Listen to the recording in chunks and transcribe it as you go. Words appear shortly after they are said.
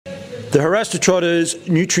The Harasta Trotters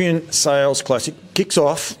Nutrient Sales Classic kicks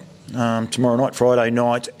off tomorrow night, Friday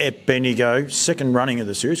night at Bendigo. Second running of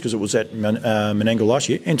the series because it was at Menangle last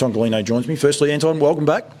year. Anton Golino joins me. Firstly, Anton, welcome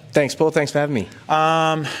back. Thanks, Paul. Thanks for having me.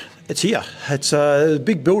 It's here. It's a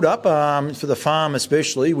big build-up for the farm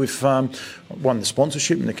especially. We've won the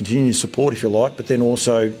sponsorship and the continued support, if you like, but then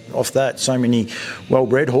also off that, so many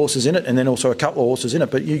well-bred horses in it and then also a couple of horses in it.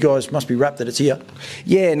 But you guys must be rapt that it's here.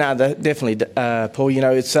 Yeah, no, definitely, Paul. You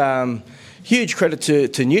know, it's huge credit to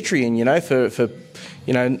Nutrien, you know, for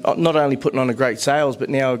you know, not only putting on a great sales, but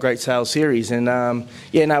now a great sales series. And,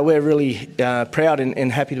 yeah, no, we're really proud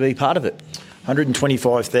and happy to be part of it.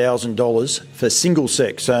 $125,000 for single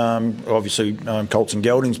sex, obviously colts and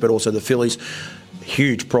geldings, but also the fillies.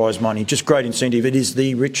 Huge prize money, just great incentive. It is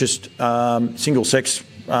the richest single sex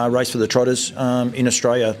race for the trotters in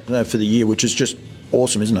Australia for the year, which is just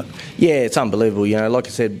awesome, isn't it? Yeah, it's unbelievable. You know, like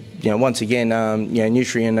I said, you know, once again, you know,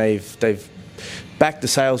 Nutrien, they've backed the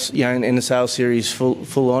sales, you know, in the sales series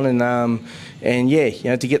full on, and yeah, you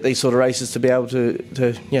know, to get these sort of races to be able to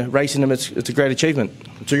you know, race in them, it's a great achievement.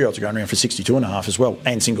 2-year-olds are going around for 62.5 as well,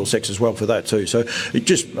 and single sex as well for that too. So it's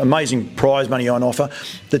just amazing prize money on offer.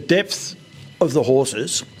 The depth of the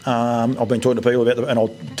horses, I've been talking to people about them, and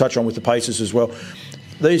I'll touch on with the paces as well.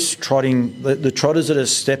 These trotting, the trotters that are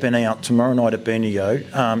stepping out tomorrow night at Bendigo,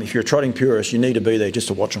 if you're a trotting purist, you need to be there just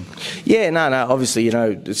to watch them. Yeah, no, obviously, you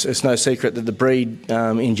know, it's no secret that the breed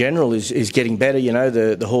in general is getting better. You know,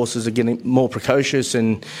 the horses are getting more precocious,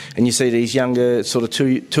 and you see these younger sort of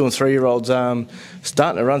 2 and 3 year olds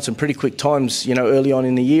starting to run some pretty quick times, you know, early on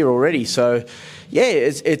in the year already. So, yeah,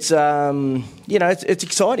 it's you know, it's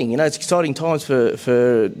exciting. You know, it's exciting times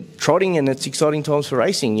for trotting, and it's exciting times for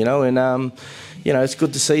racing. You know, and you know, it's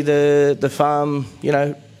good to see the farm, you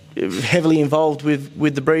know, heavily involved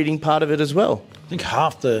with the breeding part of it as well. I think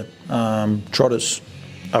half the trotters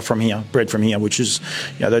are from here, bred from here, which is,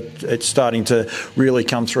 you know, that it's starting to really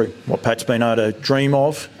come through. What Pat's been able to dream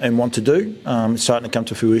of and want to do, it's starting to come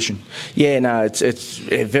to fruition. Yeah, no, it's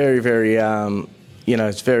very, very. You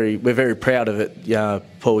know, we're very proud of it,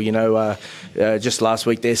 Paul. You know, just last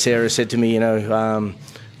week there, Sarah said to me, you know,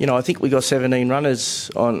 I think we got 17 runners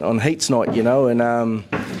on heats night, you know,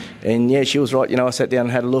 and yeah, she was right. You know, I sat down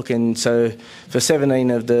and had a look, and so for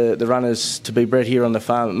 17 of the runners to be bred here on the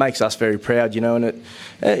farm, it makes us very proud, you know, and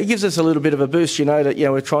it gives us a little bit of a boost, you know, that, you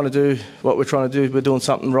know, we're trying to do what we're trying to do. We're doing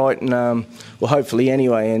something right, and well, hopefully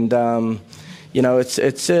anyway, and you know, it's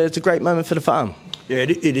a great moment for the farm. Yeah,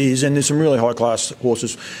 it is, and there's some really high-class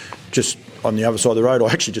horses just on the other side of the road. I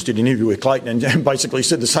actually just did an interview with Clayton and basically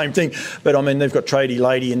said the same thing. But, I mean, they've got Tradie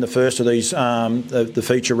Lady in the first of these, the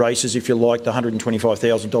feature races, if you like, the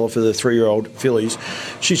 $125,000 for the 3-year-old fillies.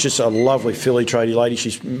 She's just a lovely filly, Tradie Lady.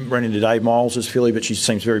 She's running to Dave Miles' filly, but she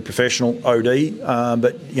seems very professional, OD.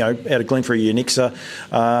 But, you know, out of Glenferrie,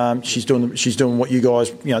 Unixa, she's doing what you guys,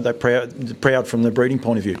 you know, they're proud from the breeding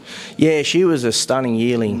point of view. Yeah, she was a stunning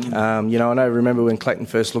yearling. You know, I remember when Clayton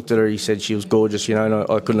first looked at her, he said she was gorgeous, you know, and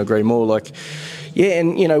I couldn't agree more. Like, yeah,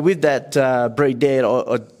 and, you know, with that breed there,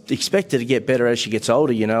 I expect her to get better as she gets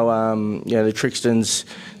older, you know. You know, the Trixtons,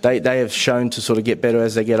 they have shown to sort of get better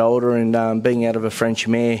as they get older, and being out of a French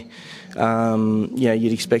mare, you know,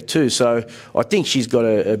 you'd expect too. So I think she's got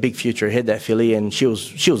a big future ahead, that filly, and she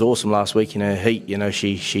was awesome last week in her heat. You know,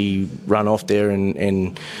 she ran off there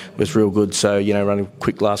and was real good. So, you know, running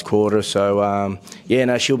quick last quarter. So yeah,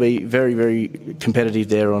 no, she'll be very, very competitive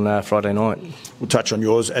there on Friday night. We'll touch on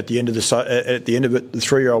yours at the end of it. The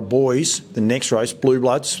 3-year-old boys, the next race, Blue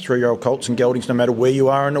Bloods, 3-year-old colts and geldings. No matter where you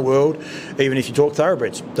are in the world, even if you talk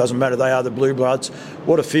thoroughbreds, doesn't matter. They are the Blue Bloods.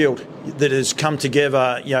 What a field that has come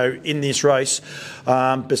together, you know, in this race.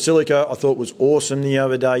 Basilica, I thought, was awesome the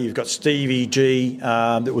other day. You've got Stevie G.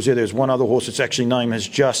 That was there. There's one other horse that's actually name has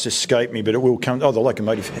just escaped me, but it will come. Oh, the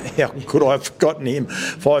Locomotive. How could I have forgotten him?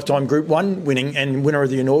 5-time Group 1 winning and winner of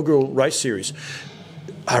the inaugural race series.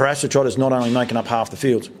 Harasta Trotters not only making up half the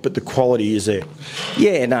fields, but the quality is there.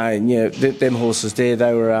 Yeah, no, yeah, them horses there,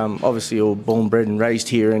 they were obviously all born, bred and raised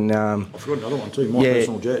here. And I forgot another one too, My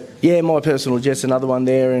Personal Jet. Yeah, My Personal Jet's another one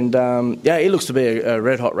there. And yeah, it looks to be a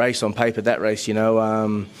red-hot race on paper, that race, you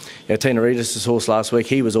know. Yeah, Tina Reedus' horse last week,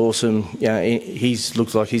 he was awesome. Yeah, he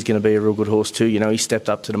looks like he's going to be a real good horse too. You know, he stepped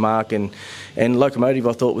up to the mark. And Locomotive,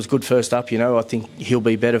 I thought, was good first up, you know. I think he'll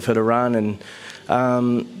be better for the run. And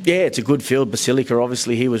yeah, it's a good field. Basilica,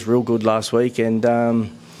 obviously, he was real good last week, and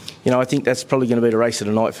I think that's probably going to be the race of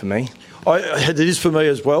the night for me. It is for me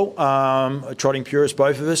as well. Trotting purists,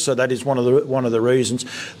 both of us, so that is one of the reasons.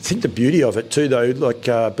 I think the beauty of it too, though, like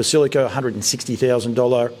Basilica,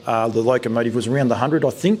 $160,000. The locomotive was around the 100,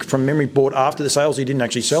 I think, from memory. Bought after the sales, he didn't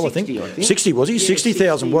actually sell. 60, I think. 60 was he? Yeah,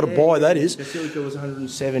 60,000. What a buy that is. Basilica was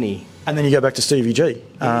 170. And then you go back to Stevie G,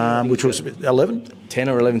 which was 11, 10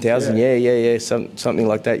 or 11,000. Yeah. Something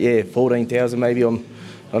like that. Yeah, 14,000 maybe. I'm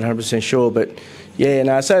not 100% sure, but. Yeah,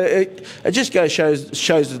 no. So it just shows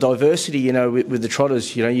the diversity, with the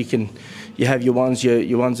trotters. You have your ones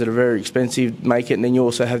that are very expensive, make it, and then you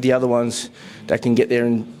also have the other ones that can get there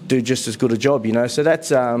and do just as good a job. So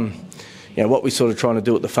that's what we're sort of trying to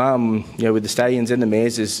do at the farm. With the stallions and the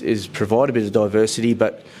mares is provide a bit of diversity,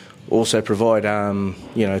 but also provide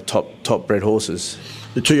top bred horses.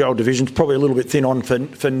 The 2-year-old division's probably a little bit thin on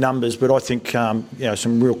for numbers, but I think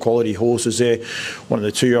some real quality horses there. One of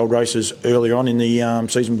the 2-year-old races earlier on in the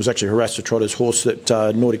season was actually Harass the Trotter's horse that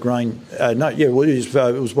Nordic Rain. It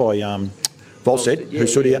was by Volstead, who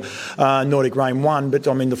stood here. Nordic Rain won, but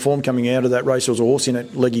I mean the form coming out of that race, there was a horse in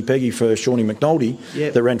it, Leggy Peggy for Shawnee McNulty,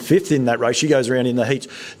 that ran 5th in that race. She goes around in the heats.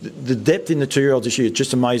 The depth in the 2-year-olds this year is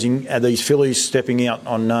just amazing. These fillies stepping out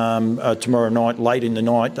on tomorrow night, late in the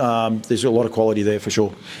night, there's a lot of quality there for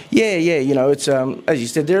sure. Yeah, it's as you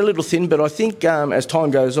said, they're a little thin, but I think as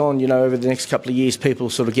time goes on, over the next couple of years,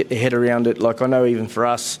 people sort of get their head around it. Like I know even for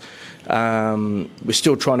us, we're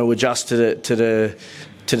still trying to adjust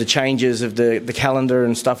to the changes of the calendar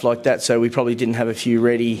and stuff like that, so we probably didn't have a few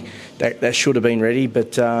ready that should have been ready.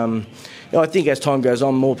 But I think as time goes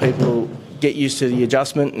on, more people get used to the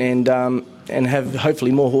adjustment and have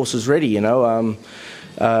hopefully more horses ready. But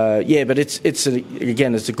it's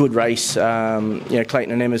a good race.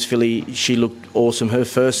 Clayton and Emma's filly, she looked awesome her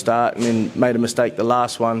first start, and then made a mistake the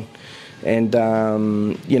last one. And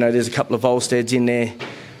there's a couple of Volsteads in there.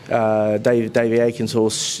 Davey Aiken's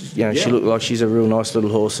horse, she looked like she's a real nice little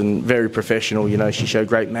horse and very professional. She showed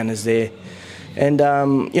great manners there. And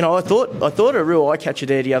I thought a real eye catcher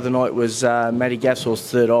there the other night was Matty Gaff's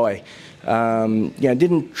horse, Third Eye.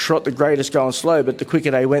 Didn't trot the greatest going slow, but the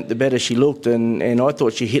quicker they went, the better she looked, and I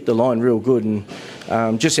thought she hit the line real good.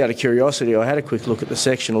 And just out of curiosity, I had a quick look at the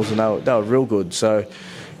sectionals, and they were real good. So,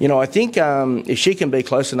 I think if she can be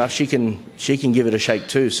close enough, she can give it a shake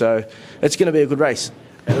too. So it's going to be a good race.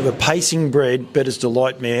 Out of the pacing bred Better's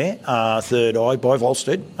Delight mare, Third Eye by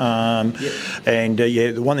Volstead. And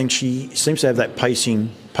the one thing, she seems to have that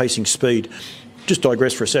pacing speed. Just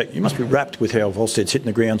digress for a sec. You must be rapt with how Volstead's hitting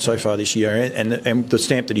the ground so far this year, and the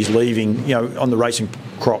stamp that he's leaving, on the racing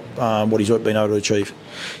crop, what he's been able to achieve.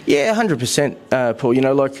 Yeah, 100%, Paul.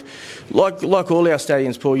 Like all our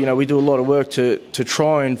stallions, Paul. We do a lot of work to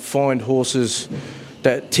try and find horses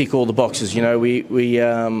that tick all the boxes.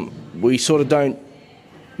 We sort of don't.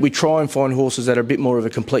 We try and find horses that are a bit more of a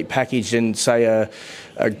complete package than, say, a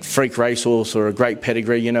freak racehorse or a great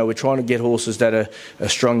pedigree. We're trying to get horses that are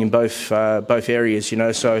strong in both areas.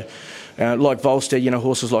 So, like Volstead,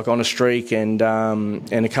 horses like On a Streak and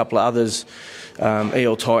a couple of others,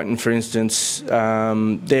 EL Titan, for instance.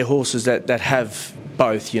 They're horses that have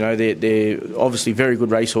both. They're obviously very good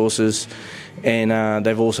racehorses, and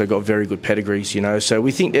they've also got very good pedigrees. So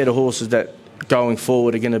we think they're the horses that, going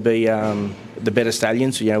forward, are going to be the better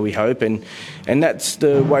stallions, we hope, and that's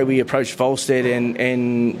the way we approach Volstead,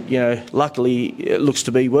 and luckily it looks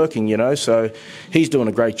to be working, so he's doing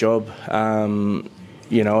a great job.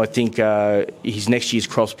 I think his next year's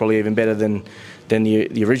crop's probably even better than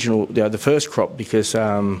the original, the first crop, because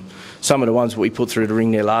some of the ones that we put through the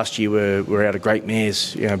ring there last year were out of great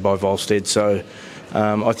mares, by Volstead. So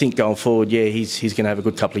I think going forward, he's going to have a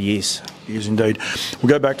good couple of years. He is indeed. We'll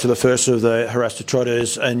go back to the first of the Harass the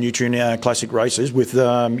Trotters and Nutrien Classic races with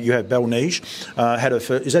you have Belniche. Had her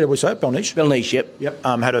first, is that how we say it? Belniche? Belniche, yep.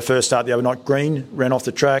 Had her first start the other night. Green, ran off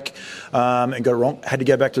the track and got it wrong. Had to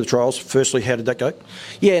go back to the trials. Firstly, how did that go?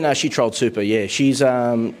 Yeah, no, she trialled super. Yeah, she's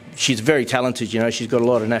very talented. She's got a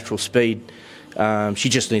lot of natural speed. She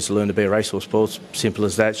just needs to learn to be a racehorse, Paul. It's simple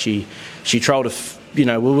as that. She trialled we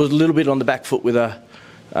were a little bit on the back foot with her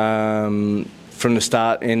from the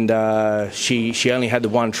start, and she only had the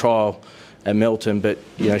one trial at Melton, but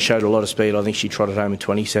showed a lot of speed. I think she trotted home in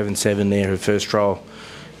 27.7 there, her first trial.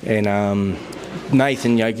 And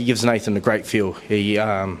Nathan, gives Nathan a great feel. He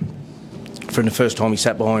from the first time he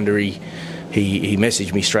sat behind her, he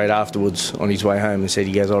messaged me straight afterwards on his way home and said,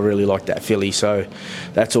 he goes, I really like that filly. So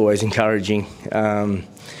that's always encouraging.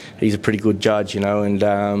 He's a pretty good judge, and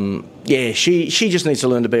she just needs to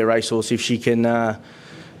learn to be a racehorse. If she can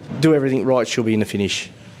do everything right, she'll be in the finish.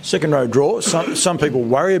 Second row draw. Some people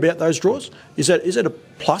worry about those draws. Is it a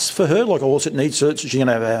plus for her? Like a horse that needs certs, she's going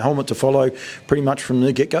to have a helmet to follow pretty much from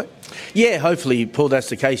the get-go? Yeah, hopefully, Paul, that's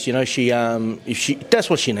the case. You know, that's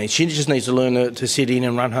what she needs. She just needs to learn to sit in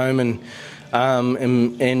and run home and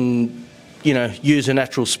you know, use her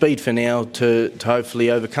natural speed for now to hopefully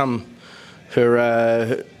overcome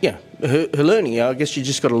her learning. I guess you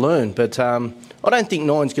just got to learn. But I don't think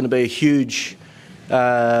 9's going to be a huge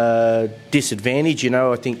disadvantage. You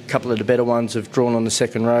know, I think a couple of the better ones have drawn on the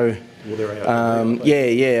second row. Clayton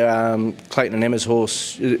and Emma's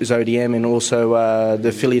horse is ODM, and also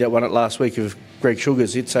the filly that won it last week of Greg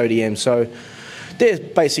Sugar's, it's ODM. So they're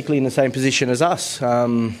basically in the same position as us.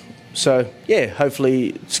 So yeah,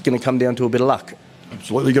 hopefully it's going to come down to a bit of luck.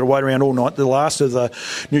 Absolutely, you've got to wait around all night. The last of the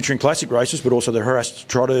Nutrient Classic races, but also the harassed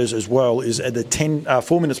trotters as well, is at the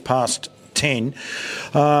 4 minutes past 10.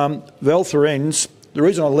 Val Thorens. The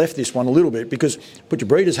reason I left this one a little bit, because put your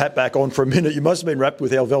breeder's hat back on for a minute, you must have been wrapped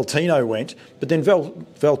with how Valtino went, but then Val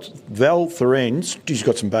Thorens, he's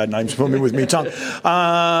got some bad names for me with me tongue,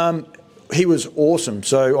 he was awesome.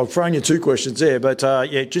 So I've thrown you two questions there, but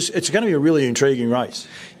it's going to be a really intriguing race.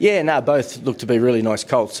 Yeah, no, both look to be really nice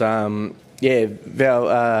colts. Val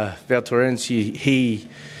Thorens, he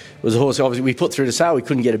was a horse, obviously, we put through the sale. We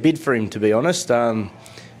couldn't get a bid for him, to be honest.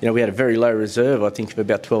 You know, we had a very low reserve, I think, of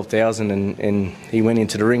about 12,000, and he went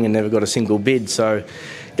into the ring and never got a single bid. So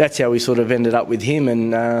that's how we sort of ended up with him. And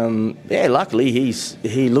luckily,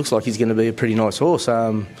 he looks like he's going to be a pretty nice horse.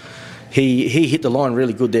 He hit the line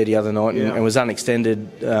really good there the other night and was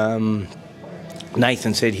unextended.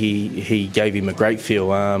 Nathan said he gave him a great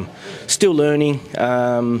feel. Still learning.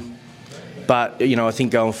 But, you know, I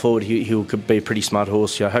think going forward he could be a pretty smart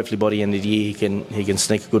horse. You know, hopefully by the end of the year he can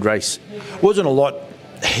sneak a good race. Wasn't a lot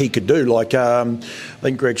he could do. Like, I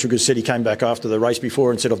think Greg Sugar said he came back after the race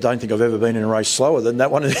before and said, I don't think I've ever been in a race slower than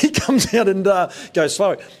that one. And he comes out and goes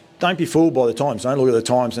slower. Don't be fooled by the times. Don't look at the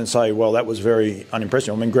times and say, well, that was very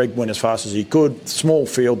unimpressive. I mean, Greg went as fast as he could. Small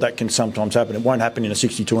field, that can sometimes happen. It won't happen in a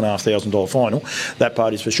 $62,500 final. That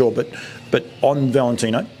part is for sure. But on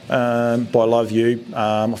Valentino, by Love You,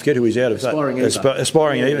 I forget who he's out of.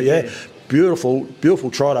 Aspiring Eva, yeah.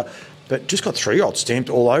 Beautiful trotter. But just got 3-year-old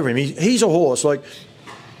stamped all over him. He's a horse, like...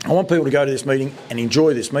 I want people to go to this meeting and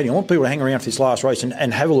enjoy this meeting. I want people to hang around for this last race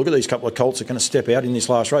and have a look at these couple of colts that are going to step out in this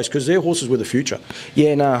last race, because they're horses with the future.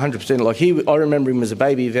 Yeah, no, 100%. Like I remember him as a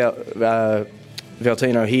baby, Valtino.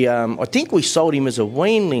 I think we sold him as a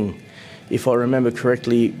weanling, if I remember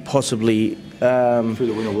correctly, possibly. Through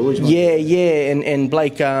the Winner Woolies. Yeah, and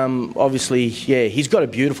Blake, obviously, yeah, he's got a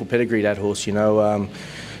beautiful pedigree, that horse, you know.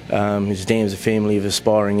 His dam's a family of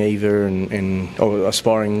Aspiring Eva and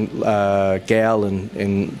Aspiring Gal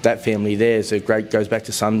and that family there is a great, goes back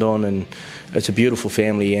to Sundon, and it's a beautiful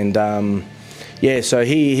family. And so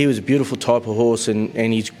he was a beautiful type of horse, and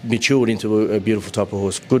he's matured into a beautiful type of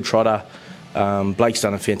horse. Good trotter. Blake's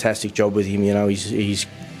done a fantastic job with him. You know, he's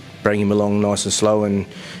bringing him along nice and slow, and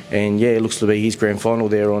it looks to be his grand final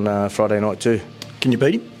there on Friday night too. Can you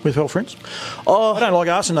beat him with Val Thorens? I don't like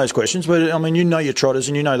asking those questions, but I mean, you know your trotters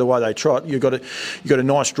and you know the way they trot. You got a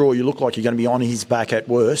nice draw. You look like you're going to be on his back at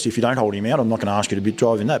worst if you don't hold him out. I'm not going to ask you to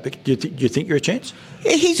drive in that, but do you think you're a chance?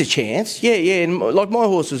 Yeah, he's a chance. Yeah. And like my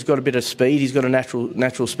horse has got a bit of speed. He's got a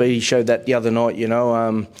natural speed. He showed that the other night. You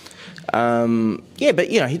know. But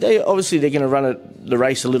you know, they're going to run the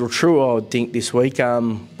race a little truer, I would think, this week,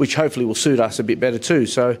 which hopefully will suit us a bit better too.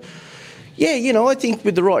 So. Yeah, you know, I think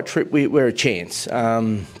with the right trip, we're a chance.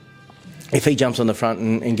 If he jumps on the front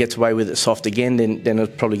and gets away with it soft again, then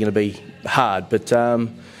it's probably going to be hard. But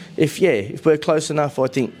if we're close enough, I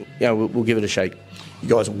think we'll give it a shake. You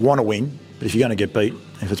guys want to win, but if you're going to get beat,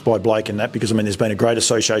 if it's by Blake and that, because I mean, there's been a great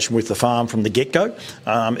association with the farm from the get-go,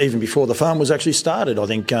 even before the farm was actually started. I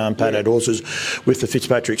think Pat had horses with the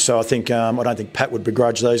Fitzpatrick, so I don't think Pat would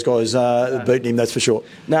begrudge those guys beating him. That's for sure.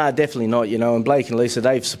 No, definitely not. You know, and Blake and Lisa,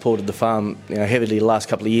 they've supported the farm heavily the last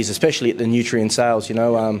couple of years, especially at the nutrient sales. You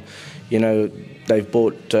know, they've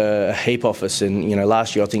bought a heap off us, and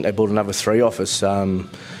last year I think they bought another 3 off us.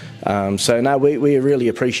 We really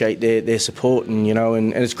appreciate their support, and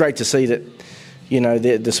and it's great to see that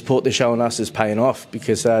the support they're showing us is paying off,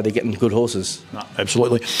 because they're getting good horses. No,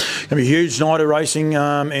 absolutely. Going to be a huge night of racing,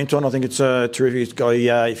 Anton. I think it's terrific.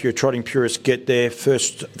 If you're a trotting purist, get there.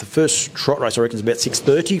 The first trot race, I reckon, is about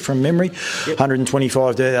 6:30 from memory. Yep.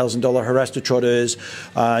 $125,000 harassed trotters.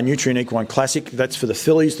 Nutrient Equine Classic, that's for the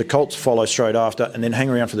fillies. The colts follow straight after, and then hang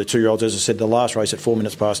around for the 2-year-olds. As I said, the last race at 4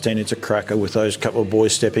 minutes past 10, it's a cracker with those couple of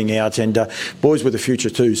boys stepping out, and boys with the future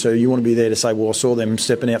too. So you want to be there to say, well, I saw them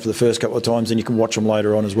stepping out for the first couple of times, and you can watch them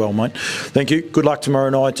later on as well, mate. Thank you. Good luck tomorrow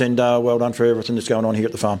night, and well done for everything that's going on here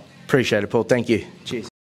at the farm. Appreciate it, Paul. Thank you. Cheers.